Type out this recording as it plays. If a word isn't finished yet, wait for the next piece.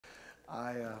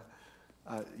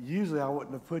Usually I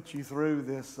wouldn't have put you through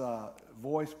this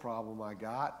voice problem I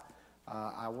got.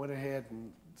 I went ahead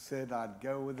and said I'd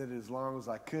go with it as long as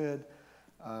I could.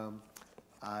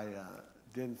 I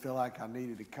didn't feel like I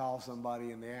needed to call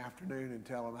somebody in the afternoon and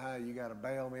tell them, hey, you got to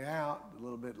bail me out, a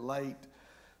little bit late.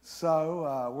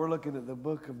 So we're looking at the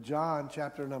book of John,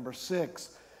 chapter number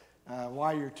 6.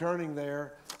 While you're turning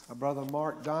there, Brother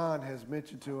Mark Don has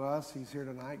mentioned to us, he's here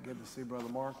tonight, good to see Brother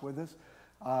Mark with us,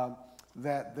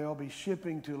 that they'll be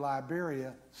shipping to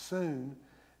Liberia soon.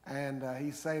 And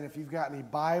he's saying if you've got any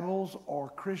Bibles or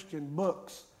Christian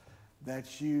books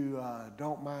that you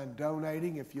don't mind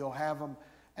donating, if you'll have them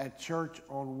at church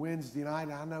on Wednesday night.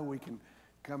 I know we can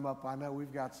come up. I know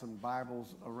we've got some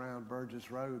Bibles around Burgess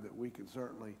Road that we can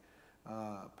certainly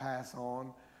pass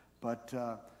on. But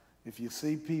if you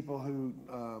see people who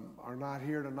are not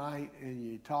here tonight and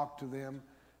you talk to them,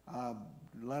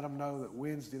 let them know that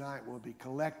Wednesday night we'll be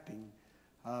collecting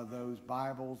those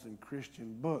Bibles and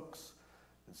Christian books.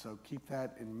 And so keep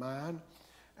that in mind.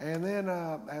 And then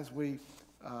as we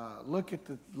look at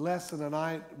the lesson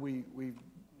tonight,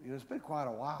 it's been quite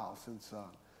a while since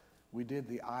we did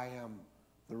the I Am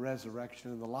the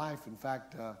Resurrection and the Life. In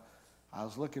fact, I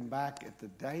was looking back at the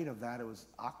date of that. It was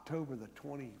October the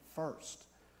 21st.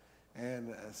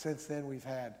 And since then, we've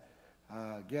had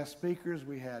guest speakers.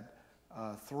 We had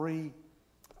 3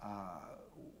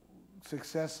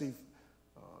 successive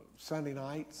Sunday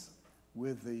nights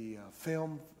with the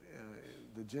film,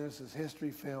 the Genesis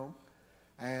history film.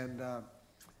 And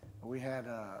we had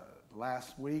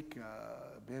last week,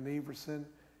 Ben Everson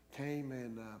came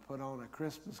and put on a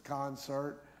Christmas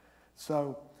concert.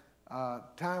 So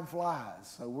time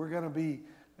flies. So we're going to be,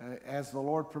 as the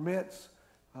Lord permits,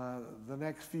 the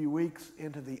next few weeks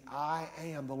into the I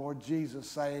Am, the Lord Jesus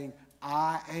saying,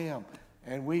 I am.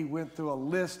 And we went through a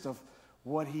list of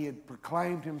what he had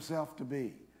proclaimed himself to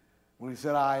be when he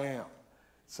said, I am.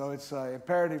 So it's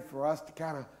imperative for us to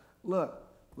kind of look,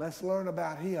 let's learn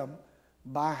about him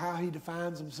by how he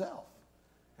defines himself.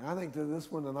 And I think that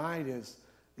this one tonight is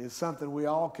something we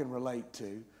all can relate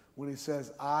to when he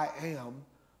says, I am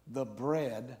the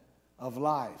bread of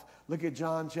life. Look at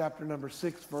John chapter number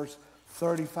 6, verse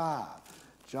 35.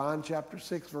 John chapter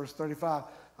 6, verse 35.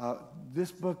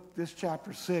 This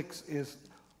chapter 6 is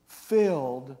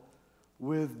filled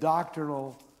with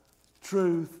doctrinal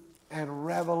truth and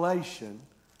revelation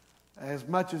as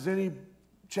much as any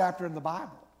chapter in the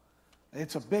Bible.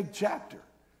 It's a big chapter,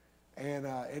 and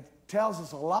it tells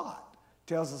us a lot. It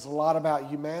tells us a lot about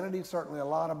humanity, certainly a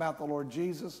lot about the Lord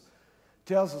Jesus. It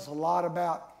tells us a lot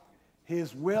about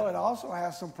his will. It also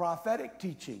has some prophetic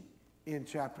teaching in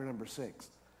chapter number 6.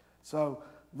 So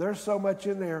there's so much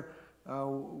in there.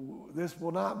 This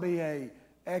will not be a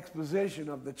exposition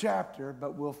of the chapter,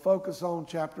 but we'll focus on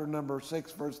chapter number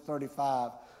 6, verse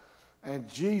 35. And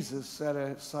Jesus said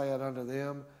unto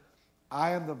them,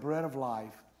 I am the bread of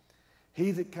life.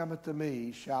 He that cometh to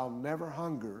me shall never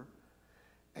hunger,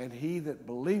 and he that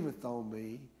believeth on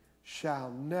me shall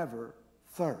never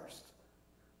thirst.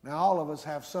 Now, all of us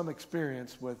have some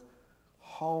experience with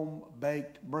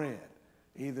home-baked bread.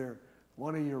 Either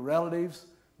one of your relatives,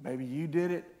 maybe you did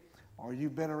it, or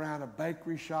you've been around a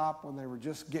bakery shop when they were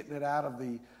just getting it out of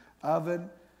the oven.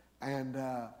 And,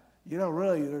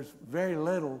 really, there's very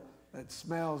little that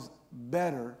smells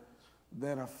better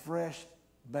than a fresh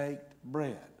baked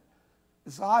bread.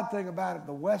 It's the odd thing about it,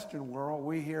 the Western world,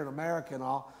 we here in America and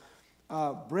all,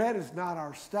 bread is not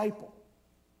our staple.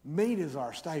 Meat is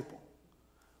our staple.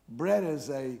 Bread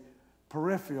is a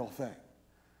peripheral thing.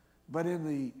 But in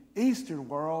the Eastern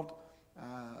world,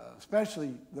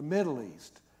 especially the Middle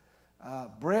East,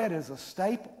 bread is a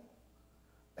staple.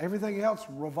 Everything else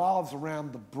revolves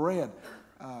around the bread.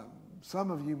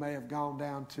 Some of you may have gone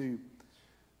down to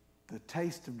the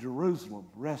Taste of Jerusalem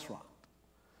restaurant.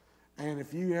 And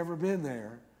if you've ever been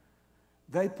there,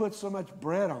 they put so much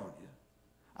bread on you.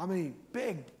 I mean,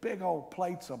 big old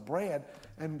plates of bread.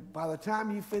 And by the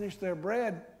time you finish their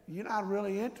bread, you're not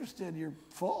really interested. You're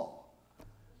full.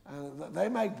 They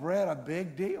make bread a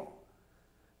big deal.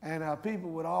 And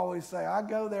people would always say, I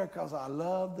go there because I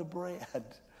love the bread.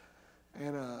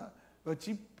 And but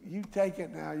you take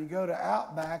it now, you go to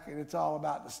Outback, and it's all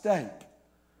about the steak.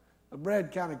 The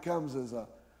bread kind of comes as a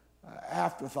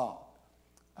afterthought.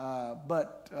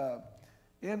 But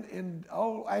in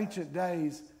old ancient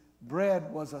days,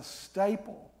 bread was a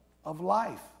staple of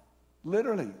life.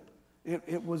 Literally,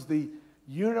 it was the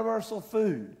universal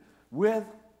food with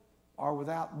or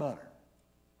without butter.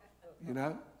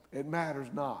 It matters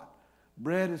not.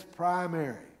 Bread is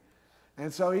primary.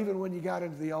 And so even when you got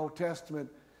into the Old Testament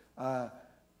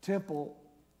temple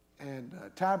and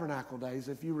tabernacle days,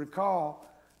 if you recall,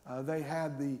 they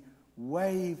had the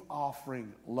wave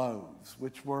offering loaves,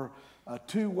 which were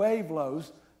 2 wave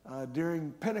loaves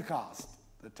during Pentecost,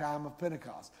 the time of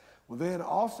Pentecost. Well, then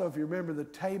also, if you remember, the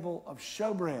table of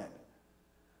showbread.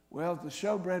 Well, the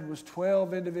showbread was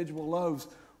 12 individual loaves,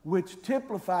 which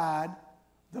typified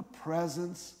the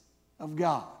presence of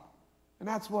God. And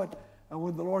that's what,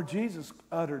 when the Lord Jesus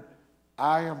uttered,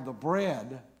 "I am the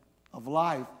bread of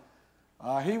life,"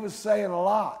 he was saying a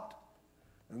lot.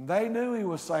 And they knew he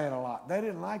was saying a lot. They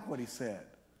didn't like what he said.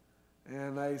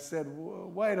 And they said,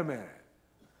 "Wait a minute.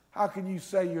 How can you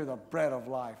say you're the bread of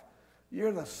life?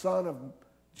 You're the son of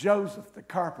Joseph the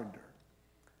carpenter."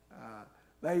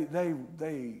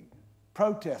 They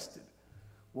protested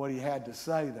what he had to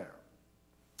say there.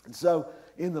 And so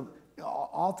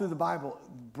all through the Bible,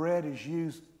 bread is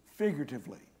used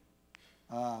figuratively.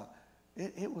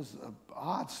 It was an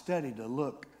odd study to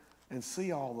look and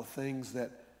see all the things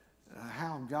that,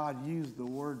 how God used the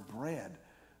word bread.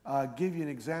 Give you an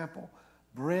example.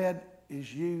 Bread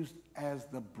is used as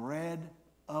the bread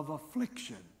of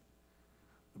affliction.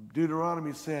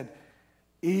 Deuteronomy said,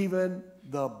 "Even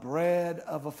the bread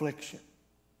of affliction."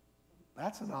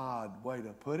 That's an odd way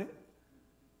to put it.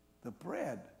 The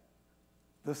bread,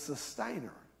 the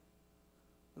sustainer,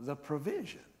 the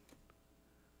provision,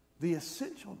 the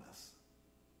essentialness,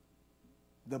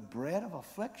 the bread of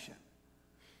affliction.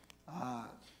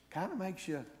 Kind of makes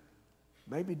you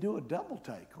maybe do a double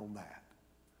take on that.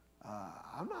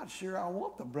 I'm not sure I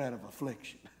want the bread of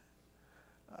affliction.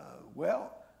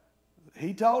 Well,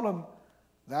 he told them,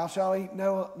 "Thou shalt eat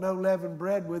no leavened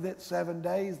bread with it. 7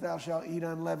 days thou shalt eat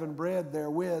unleavened bread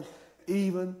therewith,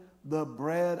 even the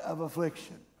bread of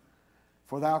affliction.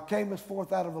 For thou camest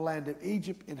forth out of the land of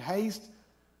Egypt in haste,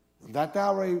 that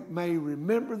thou may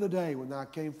remember the day when thou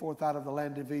came forth out of the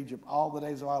land of Egypt all the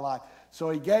days of thy life." So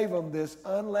he gave them this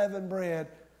unleavened bread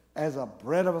as a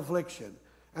bread of affliction.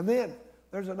 And then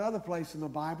there's another place in the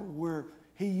Bible where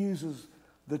he uses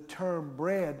the term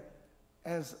bread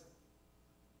as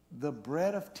the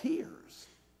bread of tears.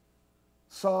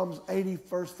 Psalms 80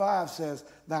 verse 5 says,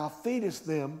 "Thou feedest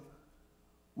them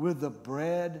with the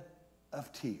bread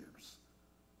of tears."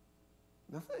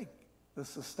 Now think, the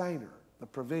sustainer, the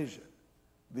provision,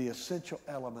 the essential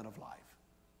element of life,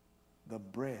 the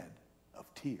bread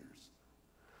of tears.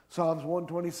 Psalms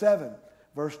 127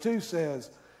 verse 2 says,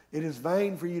 "It is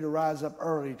vain for you to rise up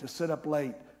early, to sit up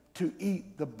late, to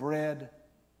eat the bread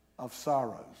of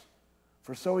sorrows.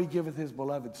 For so he giveth his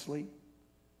beloved sleep."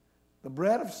 The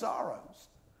bread of sorrows.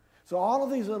 So all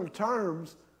of these little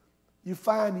terms you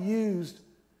find used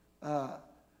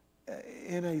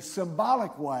in a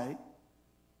symbolic way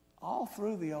all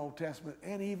through the Old Testament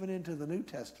and even into the New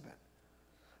Testament.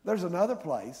 There's another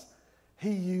place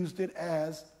he used it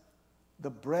as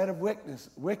the bread of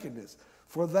wickedness.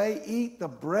 "For they eat the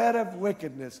bread of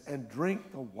wickedness and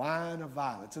drink the wine of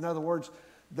violence." In other words,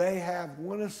 they have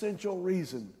one essential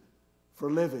reason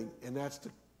for living, and that's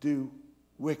to do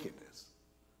wickedness.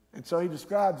 And so he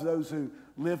describes those who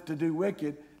live to do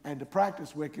wicked and to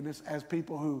practice wickedness as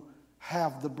people who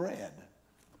have the bread.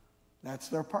 That's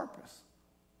their purpose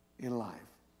in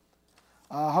life.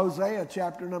 Hosea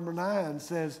chapter number 9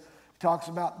 talks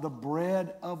about the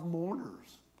bread of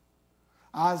mourners.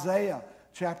 Isaiah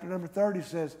chapter number 30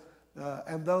 says,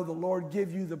 "And though the Lord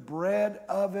give you the bread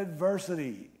of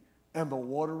adversity and the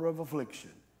water of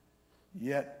affliction,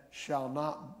 yet shall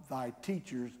not thy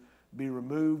teachers be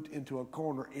removed into a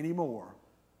corner anymore,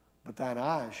 but thine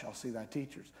eyes shall see thy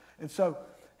teachers." And so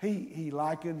he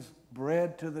likens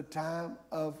bread to the time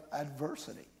of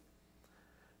adversity.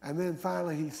 And then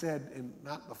finally he said, and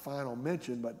not the final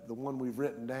mention, but the one we've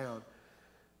written down,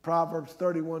 Proverbs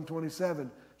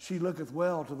 31:27, "She looketh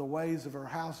well to the ways of her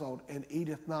household, and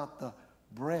eateth not the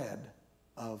bread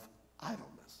of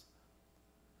idleness."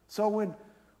 So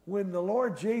when the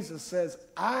Lord Jesus says,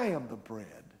 "I am the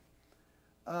bread,"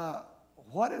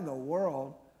 what in the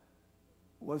world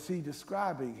was he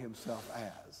describing himself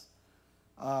as?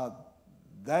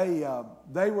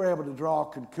 They were able to draw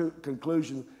a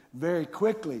conclusion very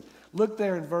quickly. Look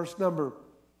there in verse number,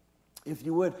 if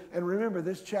you would. And remember,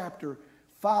 this chapter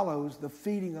follows the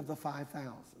feeding of the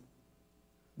 5,000.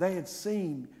 They had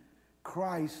seen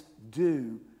Christ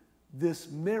do this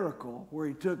miracle where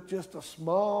he took just a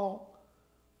small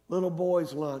little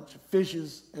boy's lunch,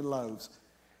 fishes and loaves,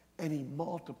 and he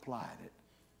multiplied it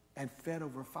and fed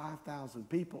over 5,000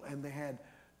 people, and they had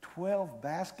 12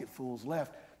 basketfuls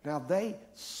left. Now they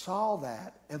saw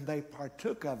that and they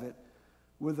partook of it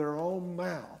with their own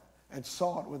mouth and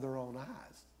saw it with their own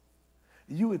eyes.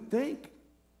 You would think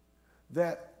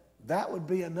that that would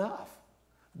be enough.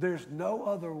 There's no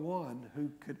other one who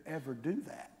could ever do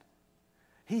that.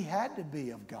 He had to be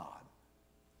of God.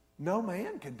 No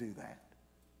man could do that.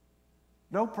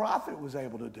 No prophet was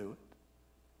able to do it.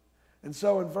 And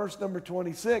so in verse number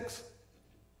 26,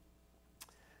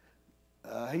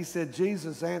 he said,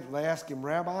 Jesus answered, they asked him,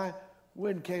 Rabbi,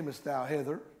 when camest thou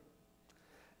hither?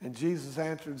 And Jesus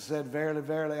answered and said, Verily,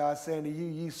 verily, I say unto you,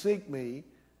 ye seek me,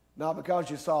 not because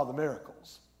you saw the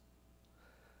miracles,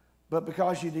 but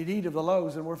because you did eat of the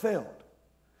loaves and were filled.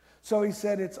 So he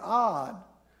said, it's odd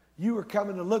you were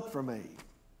coming to look for me,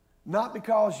 not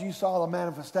because you saw the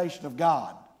manifestation of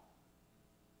God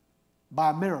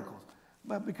by miracles,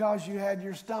 but because you had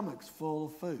your stomachs full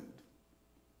of food.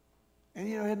 And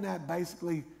you know, isn't that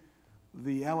basically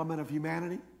the element of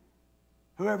humanity?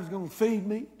 Whoever's going to feed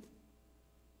me,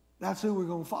 that's who we're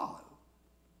going to follow.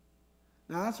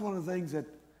 Now, that's one of the things that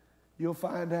you'll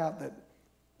find out, that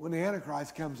when the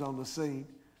Antichrist comes on the scene,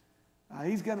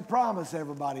 he's going to promise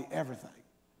everybody everything.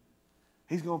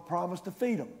 He's going to promise to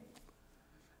feed them.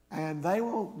 And they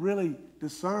won't really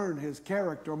discern his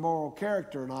character, moral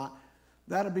character or not.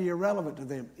 That'll be irrelevant to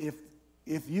them.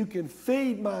 If you can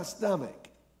feed my stomach,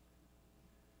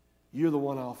 you're the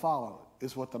one I'll follow,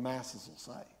 is what the masses will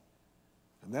say.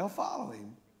 And they'll follow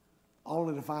him,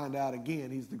 only to find out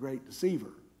again he's the great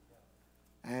deceiver.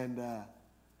 And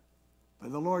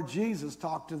but the Lord Jesus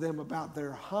talked to them about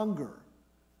their hunger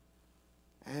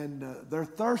and their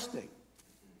thirsting.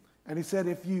 And he said,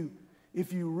 if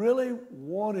you really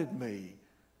wanted me,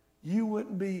 you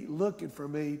wouldn't be looking for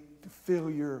me to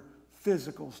fill your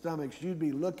physical stomachs. You'd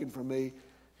be looking for me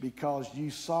because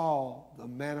you saw the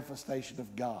manifestation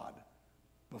of God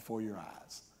before your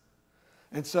eyes.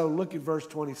 And so look at verse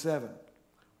 27.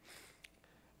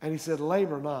 And he said,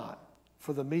 labor not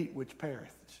for the meat which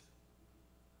perisheth,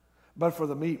 but for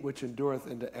the meat which endureth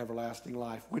into everlasting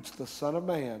life, which the Son of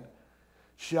Man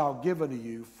shall give unto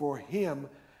you, for him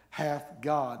hath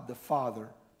God the Father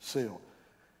sealed.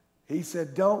 He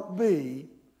said, don't be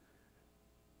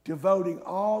devoting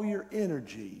all your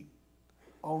energy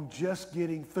on just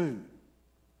getting food,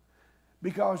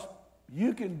 because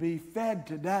you can be fed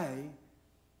today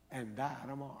and die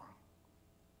tomorrow.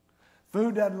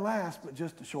 Food doesn't last but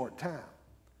just a short time.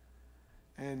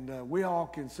 And we all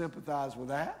can sympathize with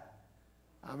that.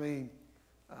 I mean,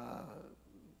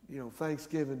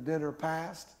 Thanksgiving dinner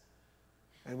passed,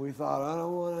 and we thought, I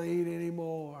don't want to eat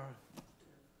anymore.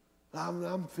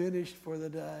 I'm finished for the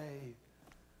day.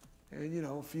 And,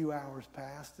 a few hours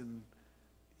passed, and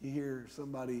you hear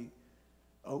somebody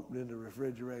opening the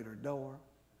refrigerator door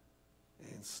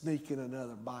and sneaking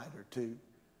another bite or two.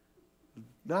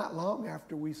 Not long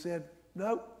after we said,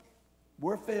 nope,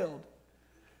 we're filled.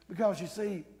 Because you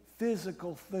see,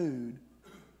 physical food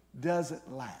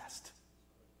doesn't last.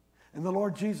 And the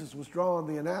Lord Jesus was drawing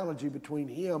the analogy between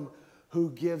him who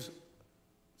gives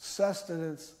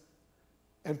sustenance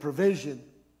and provision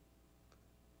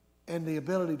and the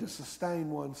ability to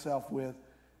sustain oneself with.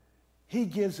 He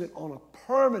gives it on a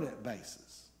permanent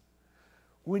basis.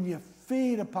 When you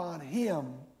feed upon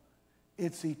him,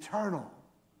 it's eternal.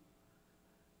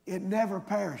 It never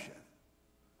perisheth.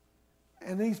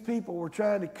 And these people were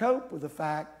trying to cope with the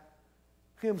fact,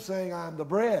 him saying, I'm the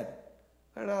bread.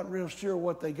 They're not real sure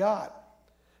what they got.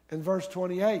 In verse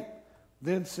 28,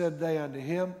 then said they unto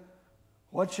him,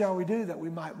 what shall we do that we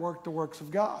might work the works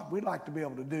of God? We'd like to be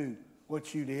able to do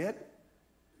what you did.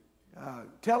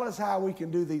 Tell us how we can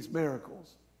do these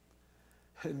miracles.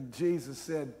 And Jesus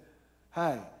said,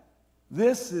 hey,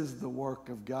 this is the work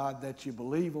of God, that you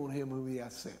believe on him whom he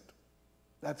hath sent.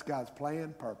 That's God's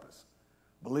plan, purpose.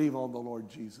 Believe on the Lord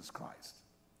Jesus Christ.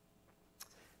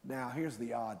 Now, here's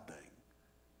the odd thing.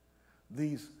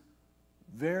 These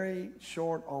very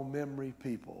short on memory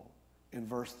people in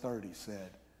verse 30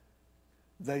 said,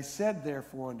 they said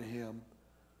therefore unto him,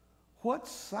 what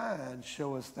sign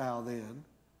showest thou then,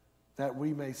 that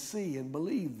we may see and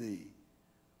believe thee?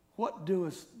 What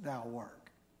doest thou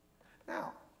work?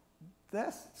 Now,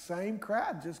 that same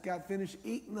crowd just got finished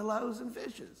eating the loaves and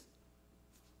fishes.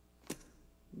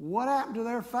 What happened to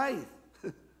their faith?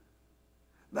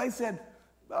 They said,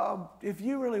 if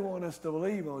you really want us to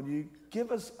believe on you,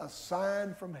 give us a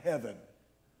sign from heaven.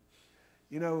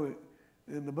 You know,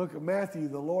 in the book of Matthew,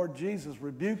 the Lord Jesus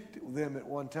rebuked them at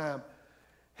one time.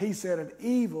 He said, an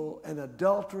evil and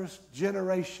adulterous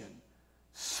generation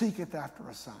seeketh after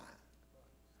a sign.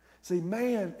 See,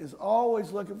 man is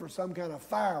always looking for some kind of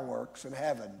fireworks in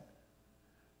heaven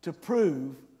to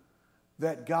prove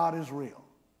that God is real.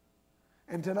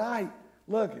 And tonight,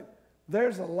 look,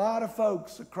 there's a lot of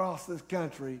folks across this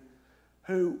country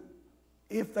who,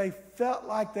 if they felt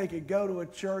like they could go to a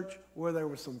church where there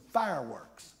was some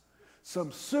fireworks, some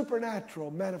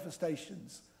supernatural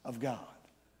manifestations of God.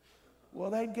 Well,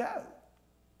 they'd go.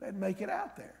 They'd make it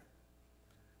out there.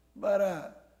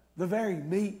 But the very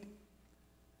meat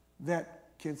that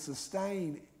can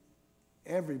sustain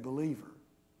every believer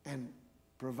and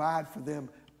provide for them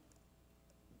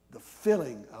the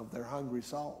filling of their hungry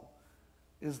soul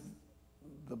is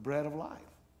the bread of life.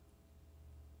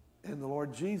 And the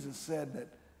Lord Jesus said that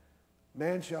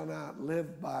man shall not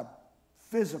live by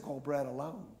physical bread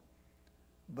alone,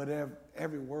 but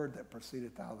every word that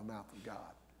proceedeth out of the mouth of God.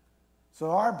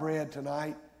 So our bread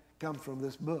tonight comes from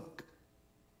this book.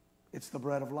 It's the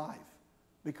bread of life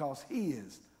because he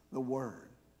is the Word.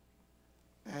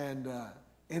 And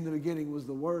in the beginning was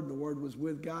the Word, and the Word was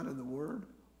with God, and the Word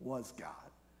was God.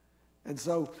 And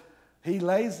so he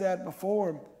lays that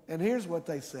before them, and here's what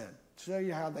they said. Show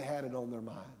you how they had it on their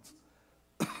minds.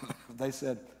 They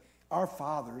said, our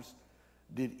fathers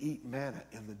did eat manna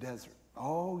in the desert.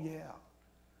 Oh, yeah.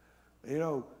 You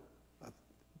know,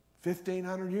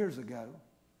 1,500 years ago,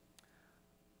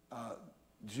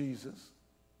 Jesus,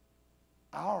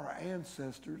 our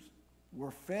ancestors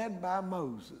were fed by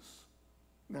Moses.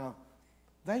 Now,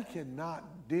 they could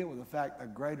not deal with the fact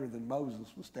that greater than Moses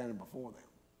was standing before them.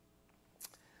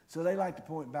 So they like to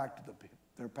point back to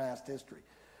their past history.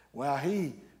 Well,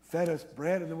 he fed us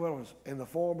bread in the wilderness in the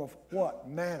form of what?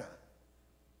 Manna.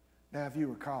 Now, if you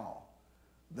recall,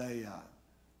 they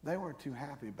weren't too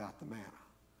happy about the manna,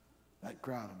 that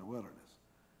crowd in the wilderness.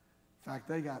 In fact,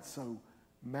 they got so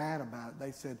mad about it,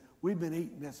 they said, we've been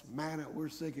eating this manna, we're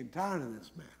sick and tired of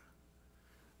this manna.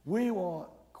 We want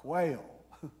quail.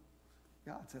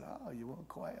 God said, oh, you want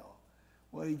quail?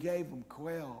 Well, he gave them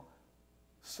quail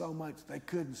so much they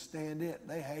couldn't stand it.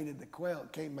 They hated the quail.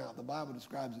 It came out, the Bible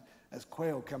describes it as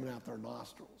quail coming out their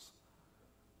nostrils.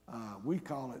 We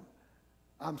call it,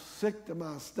 I'm sick to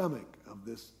my stomach of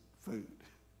this food.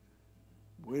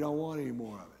 We don't want any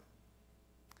more of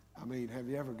it. I mean, have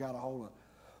you ever got a hold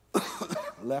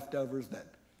of leftovers that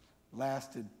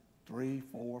lasted 3,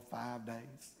 4, 5 days?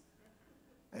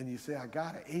 And you say, I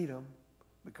got to eat them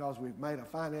because we've made a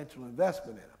financial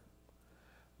investment in them.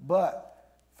 But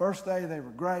first day they were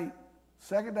great.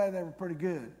 Second day they were pretty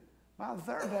good. By the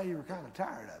third day you were kind of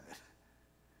tired of it.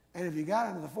 And if you got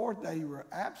into the fourth day, you were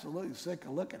absolutely sick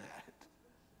of looking at it.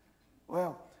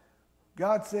 Well,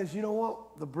 God says, you know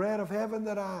what? The bread of heaven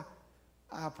that I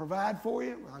provide for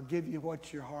you, I'll give you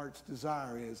what your heart's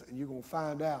desire is, and you're going to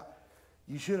find out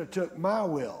you should have took my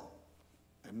will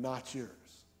and not yours.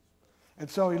 And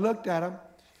so he looked at them,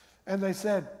 and they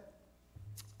said,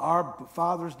 our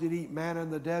fathers did eat manna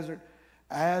in the desert,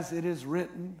 as it is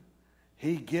written,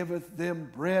 he giveth them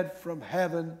bread from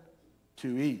heaven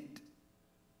to eat.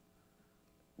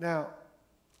 Now,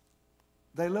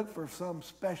 they looked for some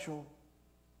special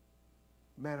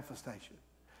manifestation.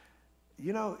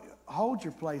 You know, hold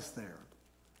your place there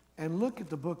and look at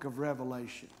the book of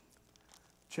Revelation,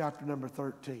 chapter number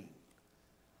 13.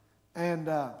 And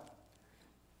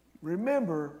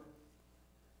remember,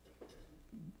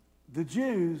 the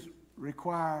Jews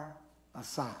require a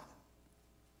sign.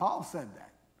 Paul said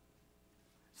that.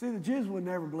 See, the Jews would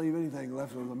never believe anything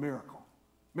unless it was a miracle.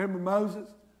 Remember Moses?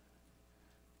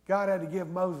 God had to give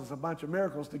Moses a bunch of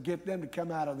miracles to get them to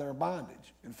come out of their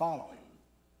bondage and follow him.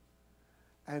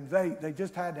 And they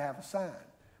just had to have a sign.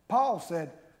 Paul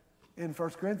said in 1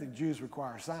 Corinthians, Jews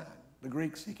require a sign. The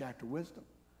Greeks seek after wisdom.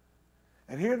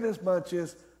 And here this bunch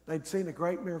is, they'd seen a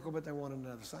great miracle, but they wanted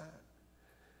another sign.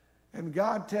 And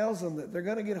God tells them that they're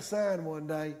going to get a sign one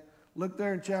day. Look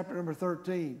there in chapter number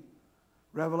 13,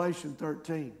 Revelation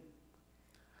 13.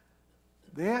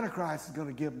 The Antichrist is going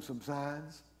to give them some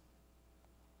signs.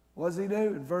 What does he do?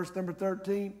 In verse number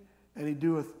 13, and he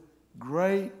doeth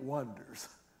great wonders.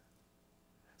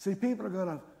 See, people are going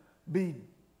to be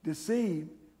deceived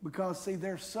because, see,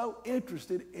 they're so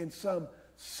interested in some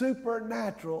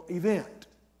supernatural event.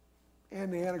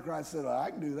 And the Antichrist said, oh, I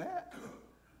can do that.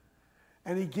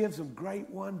 And he gives them great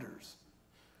wonders.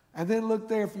 And then look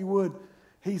there, if you would.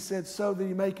 He said, so that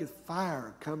he maketh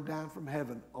fire come down from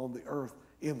heaven on the earth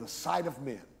in the sight of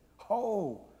men.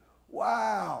 Oh,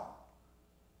 wow.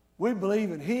 We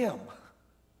believe in him.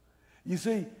 You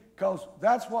see, because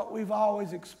that's what we've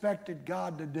always expected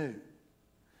God to do,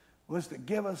 was to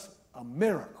give us a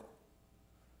miracle.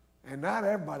 And not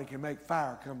everybody can make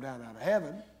fire come down out of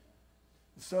heaven.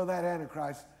 So that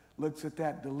Antichrist looks at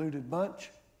that deluded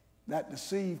bunch, that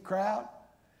deceived crowd,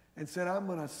 and said, I'm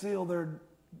going to seal their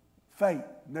fate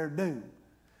and their doom.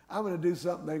 I'm going to do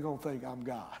something they're going to think I'm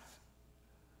God.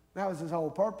 That was his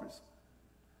whole purpose,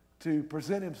 to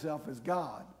present himself as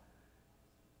God.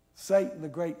 Satan, the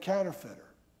great counterfeiter.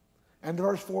 And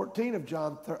verse 14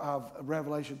 of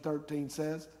Revelation 13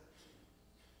 says,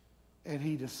 and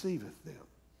he deceiveth them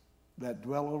that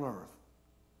dwell on earth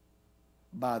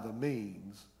by the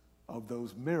means of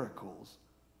those miracles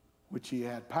which he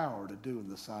had power to do in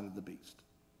the sight of the beast.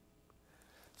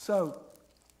 So,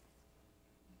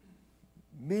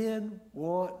 men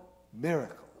want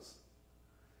miracles.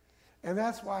 And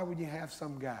that's why when you have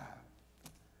some guy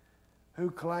who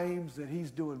claims that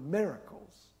he's doing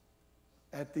miracles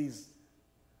at these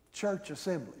church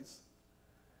assemblies,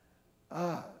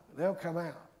 they'll come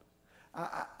out.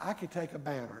 I could take a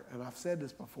banner, and I've said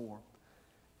this before,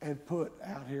 and put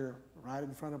out here right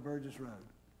in front of Burgess Road,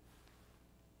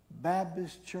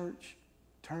 Baptist Church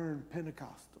turned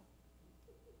Pentecostal.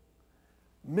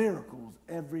 Miracles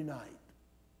every night,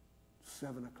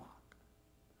 7 o'clock.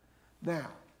 Now,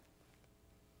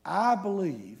 I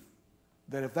believe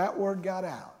that if that word got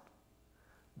out,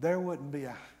 there wouldn't be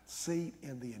a seat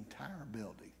in the entire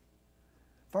building.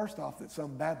 First off, that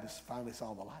some Baptists finally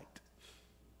saw the light.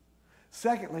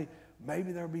 Secondly,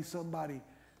 maybe there'll be somebody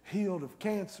healed of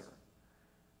cancer,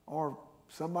 or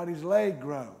somebody's leg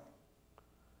grow,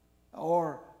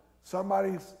 or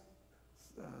somebody's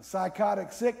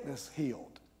psychotic sickness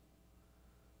healed.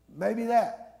 Maybe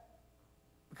that.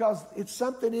 Because it's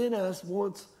something in us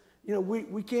wants,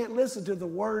 we can't listen to the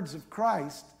words of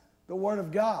Christ, the Word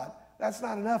of God. That's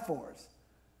not enough for us.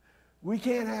 We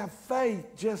can't have faith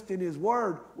just in His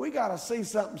Word. We got to see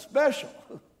something special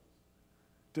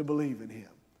to believe in Him.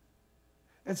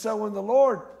 And so when the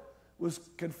Lord was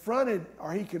confronted,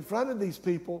 or He confronted these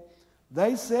people,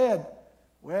 they said,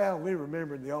 well, we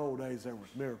remember in the old days there was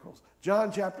miracles.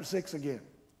 John chapter 6 again,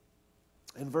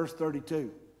 in verse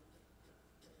 32.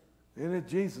 Then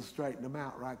Jesus straightened them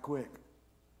out right quick.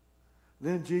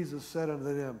 Then Jesus said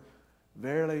unto them,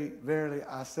 verily, verily,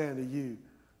 I say unto you,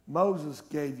 Moses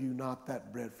gave you not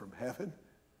that bread from heaven.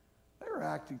 They were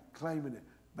actually claiming it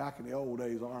back in the old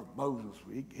days. Our Moses,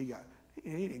 he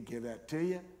didn't give that to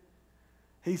you.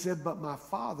 He said, but my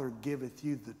Father giveth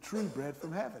you the true bread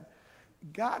from heaven.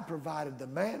 God provided the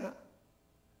manna.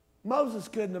 Moses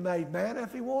couldn't have made manna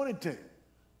if he wanted to.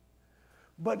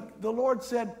 But the Lord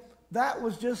said that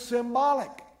was just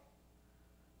symbolic.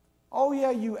 Oh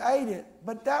yeah, you ate it,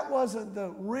 but that wasn't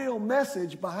the real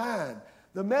message behind.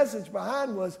 The message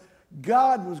behind was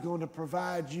God was going to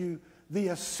provide you the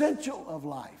essential of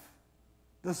life,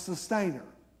 the sustainer,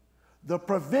 the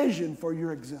provision for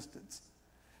your existence.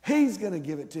 He's going to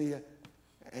give it to you,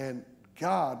 and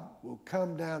God will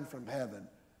come down from heaven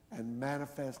and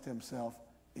manifest Himself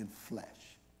in flesh.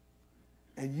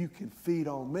 And you can feed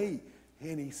on me.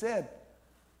 And He said,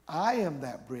 I am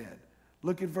that bread.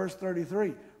 Look at verse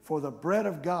 33. For the bread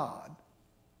of God,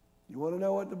 you want to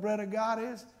know what the bread of God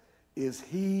is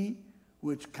He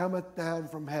which cometh down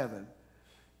from heaven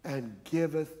and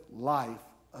giveth life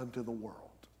unto the world.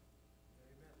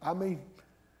 I mean,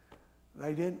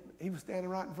 he was standing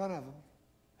right in front of them.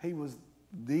 He was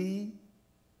the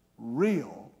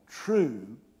real,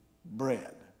 true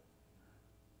bread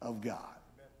of God.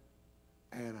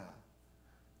 And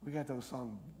we got those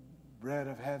songs, Bread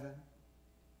of Heaven.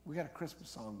 We got a Christmas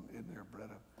song in there, Bread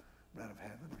of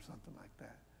Heaven or something like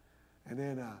that. And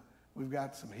then we've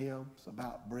got some hymns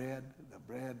about bread, the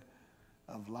bread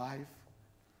of life.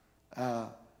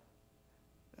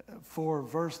 For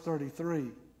verse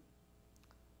 33,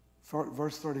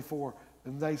 verse 34,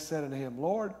 and they said unto Him,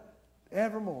 Lord,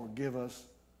 evermore give us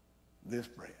this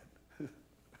bread.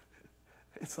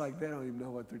 It's like they don't even know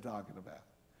what they're talking about.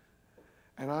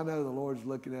 And I know the Lord's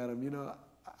looking at them.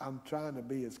 I'm trying to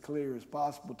be as clear as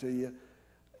possible to you.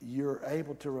 You're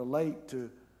able to relate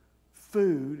to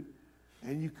food,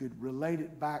 and you could relate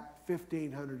it back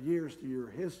 1,500 years to your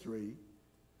history.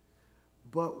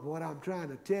 But what I'm trying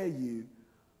to tell you,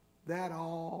 that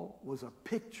all was a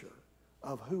picture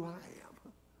of who I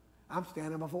am. I'm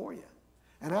standing before you.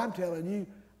 And I'm telling you,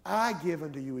 I give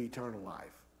unto you eternal life,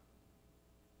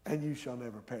 and you shall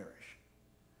never perish.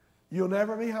 You'll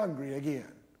never be hungry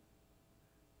again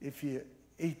if you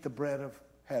eat the bread of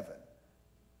heaven.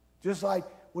 Just like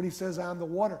when He says, I'm the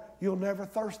water, you'll never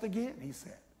thirst again, He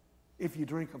said, if you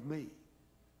drink of me.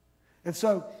 And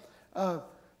so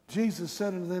Jesus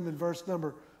said unto them in verse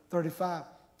number 35,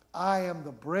 I am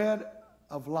the bread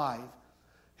of life.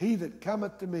 He that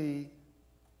cometh to me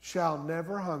shall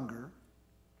never hunger,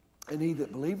 and he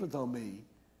that believeth on me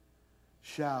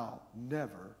shall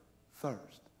never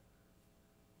thirst.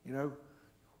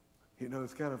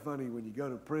 It's kind of funny when you go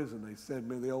to prison. They said,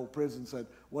 the old prison said,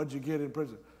 what'd you get in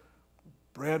prison?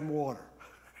 Bread and water.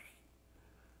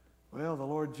 Well, the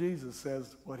Lord Jesus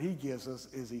says what He gives us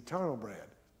is eternal bread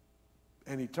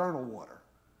and eternal water.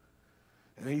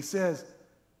 And he says,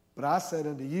 but I said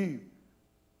unto you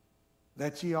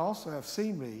that ye also have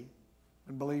seen me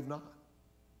and believe not.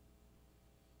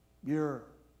 You're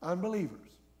unbelievers.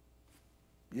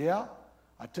 Yeah,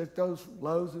 I took those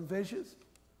loaves and fishes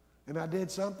and I did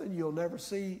something you'll never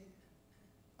see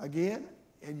again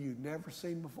and you've never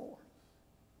seen before.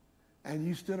 And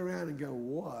you stood around and go,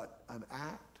 what an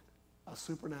act, a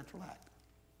supernatural act.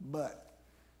 But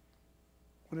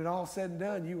when it all said and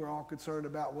done, you were all concerned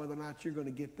about whether or not you're going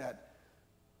to get that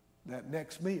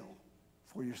next meal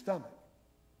for your stomach.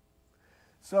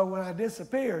 So when I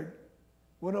disappeared,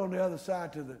 went on the other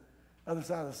side to the other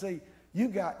side of the sea, you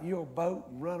got your boat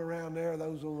and run around there,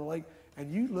 those on the lake,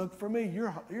 and you look for me. You're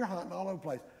hunting all over the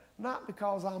place. Not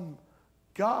because I'm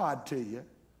God to you,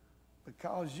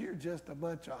 because you're just a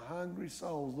bunch of hungry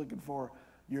souls looking for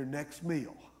your next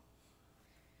meal.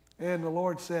 And the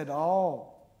Lord said,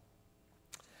 all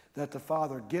that the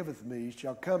Father giveth me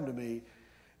shall come to me,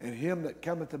 and him that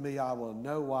cometh to me I will in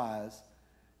no wise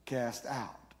cast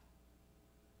out.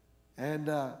 And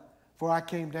for I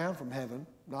came down from heaven,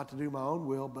 not to do my own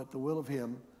will, but the will of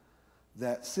him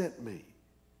that sent me.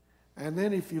 And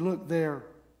then if you look there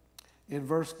in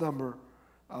verse number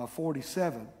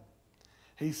 47,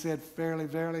 he said, verily,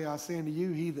 verily, I say unto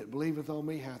you, he that believeth on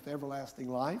me hath everlasting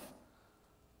life.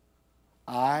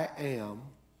 I am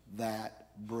that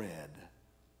bread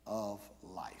of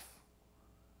life.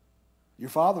 Your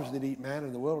fathers did eat manna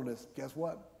in the wilderness. Guess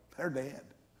what? They're dead.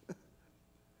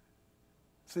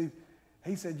 See,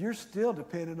 he said, you're still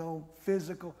dependent on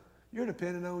physical. You're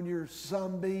dependent on your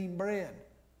sunbeam bread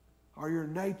or your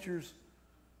nature's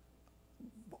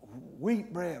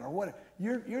wheat bread or whatever.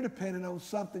 You're dependent on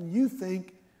something you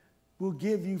think will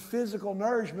give you physical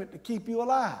nourishment to keep you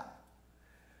alive.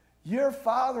 Your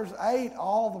fathers ate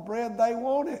all the bread they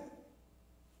wanted,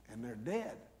 and they're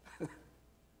dead.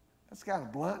 That's kind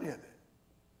of blunt, isn't it?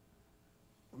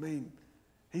 I mean,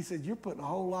 he said, you're putting a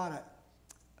whole lot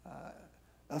of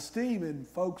esteem in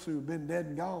folks who've been dead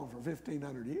and gone for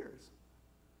 1,500 years.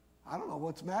 I don't know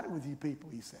what's the matter with you people,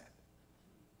 he said.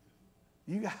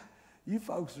 You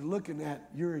folks are looking at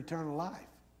your eternal life,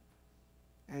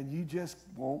 and you just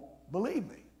won't believe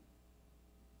me.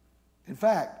 In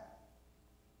fact,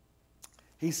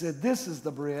 he said, this is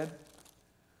the bread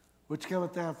which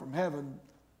cometh down from heaven,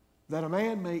 that a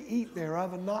man may eat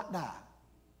thereof and not die.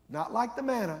 Not like the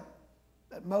manna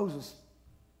that Moses,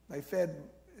 they fed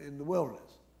in the wilderness.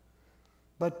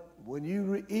 But when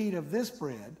you eat of this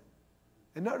bread,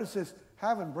 and notice this,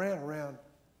 having bread around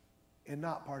and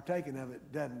not partaking of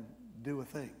it doesn't do a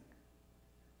thing.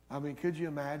 I mean, could you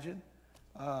imagine?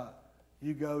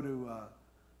 You go to,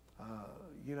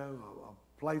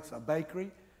 a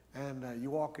bakery, and you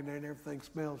walk in there and everything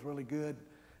smells really good,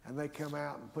 and they come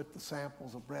out and put the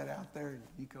samples of bread out there, and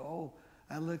you go, oh,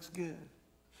 that looks good.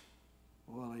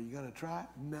 Well, are you going to try it?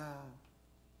 No,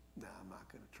 I'm not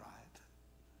going to try it.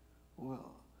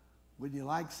 Well, would you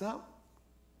like some?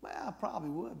 Well, I probably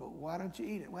would, but why don't you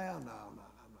eat it? Well, no, I'm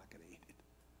not going to eat it.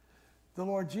 The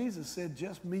Lord Jesus said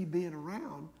just me being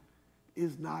around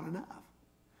is not enough.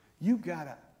 You've got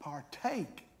to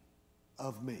partake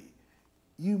of me.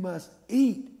 You must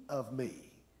eat of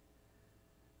me.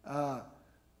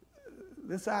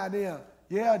 This idea,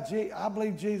 I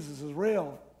believe Jesus is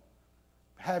real.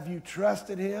 Have you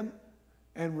trusted him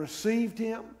and received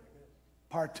him,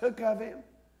 partook of him?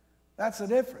 That's the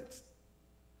difference.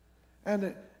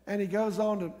 And he goes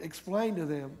on to explain to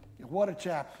them, what a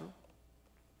chapter.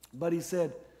 But he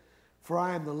said, for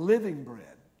I am the living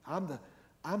bread.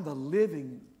 I'm the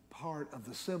living part of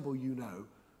the symbol,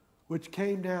 which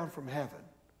came down from heaven.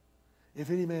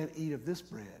 If any man eat of this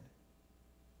bread,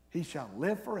 he shall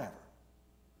live forever.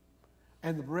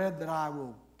 And the bread that I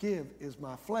will give is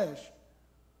my flesh,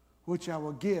 which I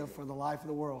will give for the life of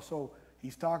the world. So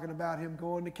he's talking about him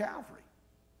going to Calvary.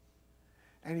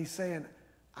 And he's saying,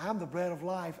 I'm the bread of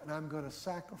life, and I'm going to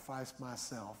sacrifice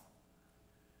myself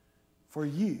for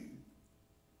you.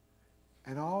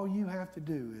 And all you have to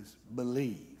do is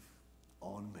believe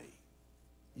on me.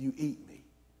 You eat me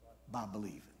by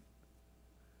believing.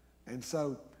 And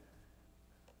so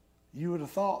you would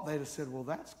have thought they'd have said, well,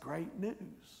 that's great news.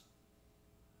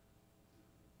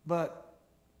 But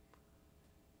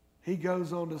he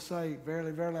goes on to say,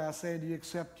 verily, verily, I say unto you,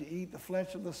 except you eat the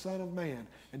flesh of the Son of Man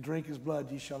and drink his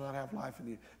blood, ye shall not have life in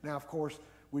you. Now, of course,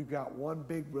 we've got one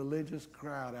big religious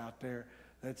crowd out there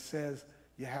that says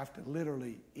you have to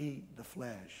literally eat the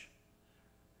flesh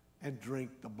and drink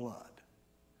the blood.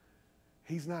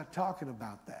 He's not talking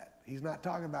about that. He's not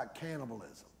talking about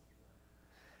cannibalism.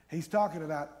 He's talking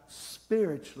about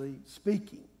spiritually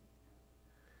speaking.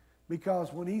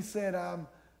 Because when he said,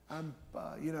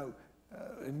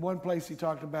 In one place he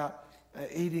talked about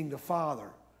eating the Father,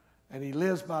 and he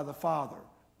lives by the Father.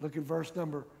 Look at verse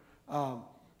number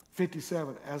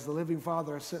 57. As the living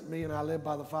Father has sent me, and I live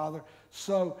by the Father,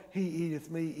 so he eateth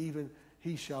me, even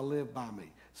he shall live by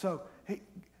me. So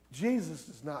Jesus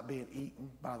is not being eaten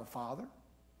by the Father.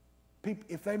 People,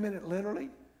 if they meant it literally,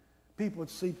 people would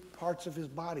see parts of his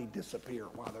body disappear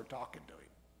while they're talking to him.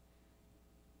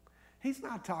 He's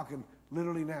not talking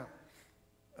literally now.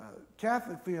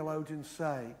 Catholic theologians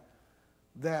say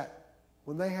that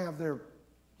when they have their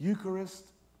Eucharist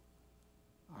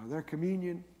or their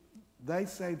communion, they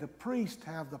say the priests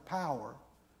have the power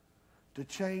to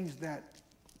change that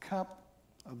cup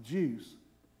of juice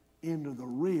into the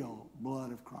real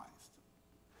blood of Christ.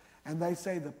 And they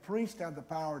say the priests have the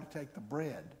power to take the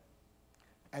bread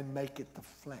and make it the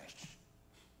flesh.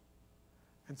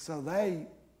 And so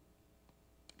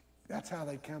that's how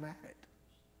they come at it.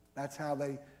 That's how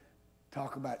they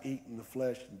talk about eating the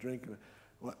flesh and drinking it.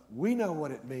 Well, we know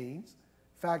what it means.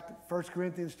 In fact, 1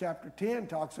 Corinthians chapter 10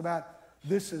 talks about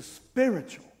this is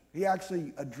spiritual. He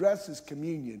actually addresses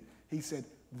communion. He said,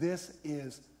 this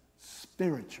is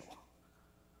spiritual.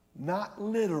 Not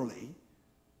literally.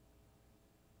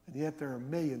 And yet there are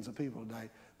millions of people today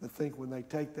that think when they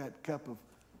take that cup of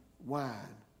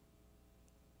wine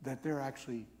that they're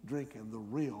actually drinking the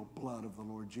real blood of the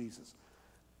Lord Jesus.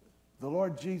 The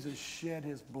Lord Jesus shed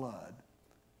his blood,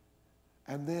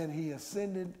 and then he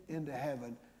ascended into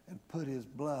heaven and put his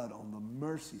blood on the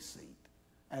mercy seat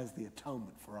as the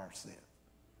atonement for our sin.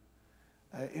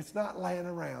 It's not laying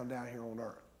around down here on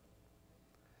earth.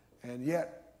 And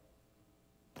yet,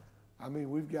 I mean,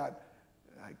 we've got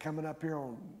coming up here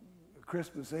on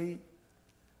Christmas Eve,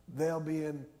 they'll be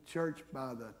in church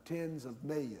by the tens of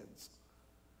millions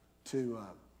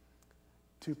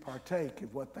to partake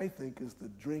of what they think is the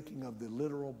drinking of the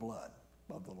literal blood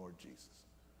of the Lord Jesus.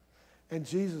 And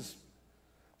Jesus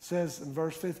says in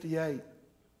verse 58,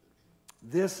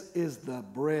 this is the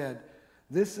bread,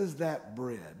 this is that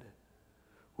bread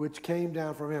which came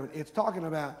down from heaven. It's talking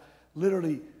about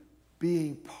literally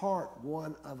being part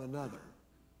one of another.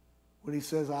 When he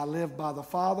says, I live by the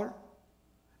Father,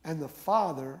 and the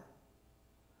Father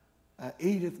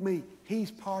eateth me.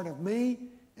 He's part of me,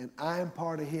 and I am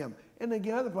part of him. And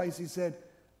again, another place he said,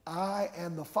 I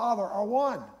and the Father are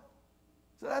one.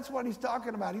 So that's what he's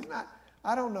talking about. He's not,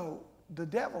 I don't know, the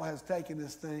devil has taken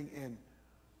this thing and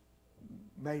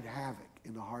made havoc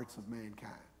in the hearts of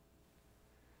mankind.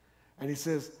 And he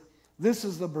says, this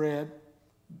is the bread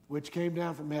which came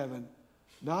down from heaven,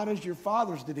 not as your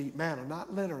fathers did eat manna,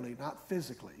 not literally, not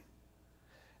physically,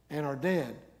 and are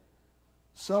dead,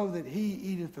 so that he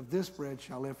eateth of this bread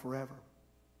shall live forever.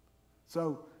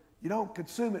 So you don't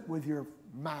consume it with your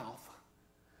mouth.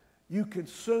 You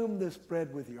consume this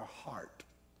bread with your heart.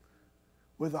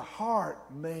 With a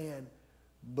heart, man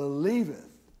believeth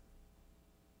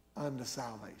unto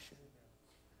salvation.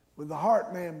 With the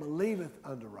heart, man believeth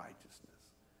unto righteousness.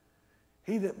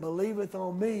 He that believeth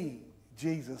on me,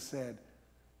 Jesus said,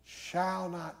 shall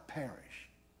not perish,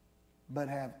 but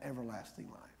have everlasting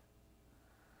life.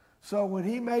 So when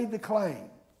he made the claim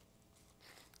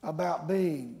about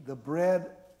being the bread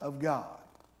of God,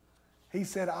 he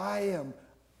said, I am,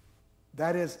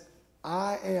 that is,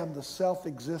 I am the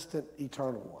self-existent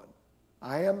eternal one.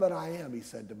 I am that I am, he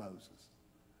said to Moses.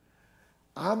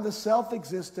 I'm the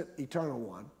self-existent eternal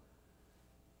one.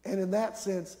 And in that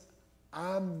sense,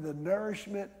 I'm the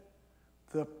nourishment,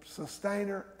 the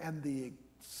sustainer, and the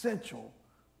essential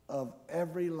of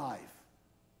every life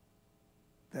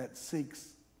that seeks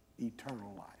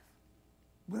eternal life.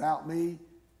 Without me,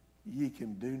 ye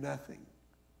can do nothing.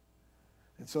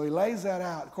 And so he lays that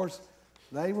out. Of course,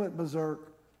 they went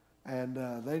berserk, and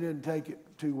they didn't take it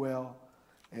too well.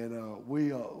 And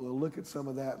we'll look at some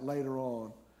of that later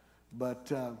on.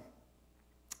 But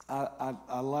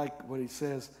I like what he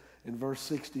says in verse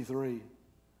 63.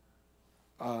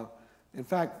 In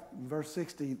fact, in verse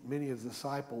 60, many of the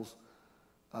disciples,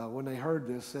 when they heard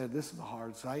this, said, this is a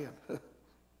hard saying.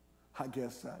 I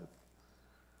guess so.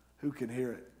 Who can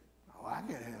hear it? Oh, I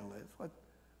can't handle this. What?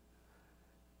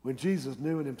 When Jesus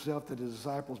knew in himself that his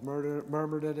disciples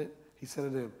murmured at it, he said to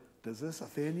them, does this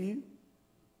offend you?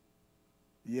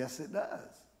 Yes, it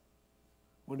does.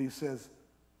 When he says,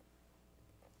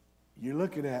 you're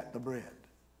looking at the bread.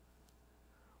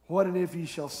 What and if ye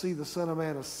shall see the Son of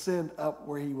Man ascend up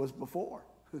where he was before?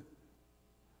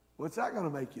 What's that going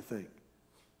to make you think?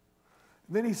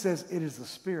 And then he says, it is the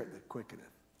Spirit that quickeneth.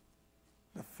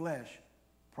 The flesh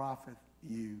profiteth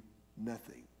you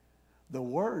nothing. The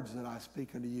words that I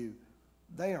speak unto you,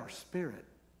 they are spirit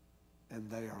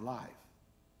and they are life.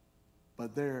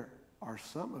 But there are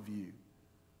some of you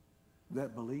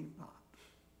that believe not.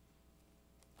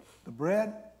 The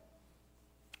bread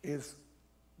is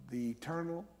the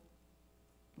eternal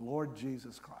Lord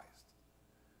Jesus Christ.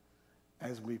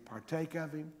 As we partake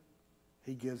of him,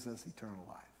 he gives us eternal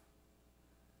life.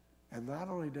 And not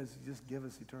only does he just give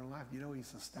us eternal life, you know, he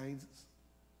sustains us.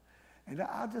 And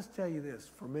I'll just tell you this,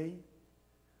 for me,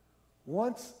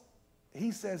 once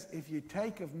he says, if you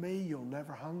take of me, you'll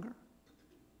never hunger.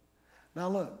 Now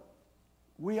look,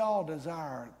 we all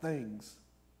desire things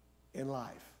in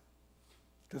life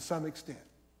to some extent.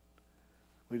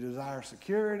 We desire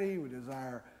security, we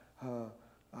desire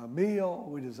a meal,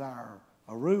 we desire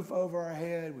a roof over our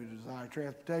head, we desire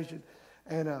transportation,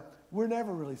 and we're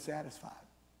never really satisfied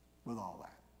with all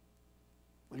that.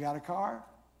 We got a car,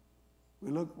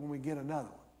 we look when we get another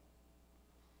one.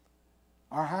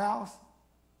 Our house,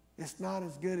 it's not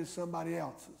as good as somebody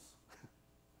else's.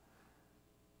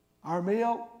 Our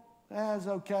meal, it's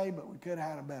okay, but we could have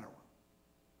had a better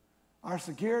one. Our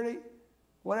security,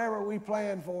 whatever we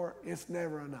plan for, it's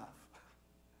never enough.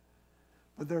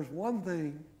 But there's one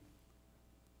thing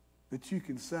that you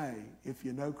can say if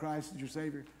you know Christ as your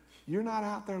Savior. You're not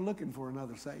out there looking for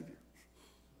another Savior.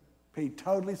 He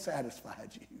totally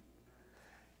satisfied you.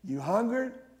 You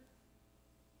hungered,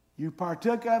 you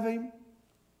partook of him,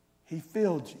 he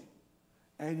filled you,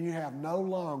 and you have no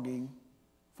longing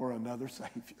for another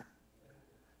Savior.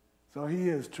 So he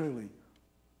is truly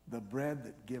the bread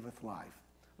that giveth life.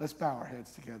 Let's bow our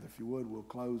heads together, if you would. We'll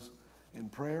close in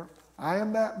prayer. I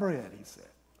am that bread, he said.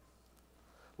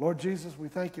 Lord Jesus, we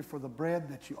thank you for the bread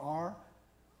that you are.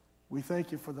 We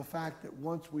thank you for the fact that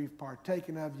once we've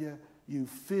partaken of you, you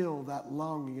fill that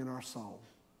longing in our soul.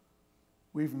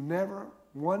 We've never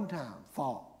one time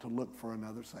thought to look for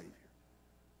another Savior.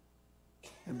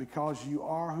 And because you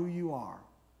are who you are,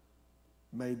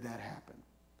 made that happen.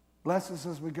 Bless us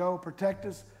as we go. Protect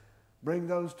us. Bring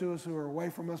those to us who are away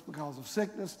from us because of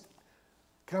sickness.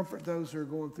 Comfort those who are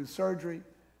going through surgery.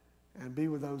 And be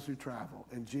with those who travel.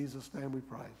 In Jesus' name we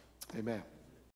pray. Amen.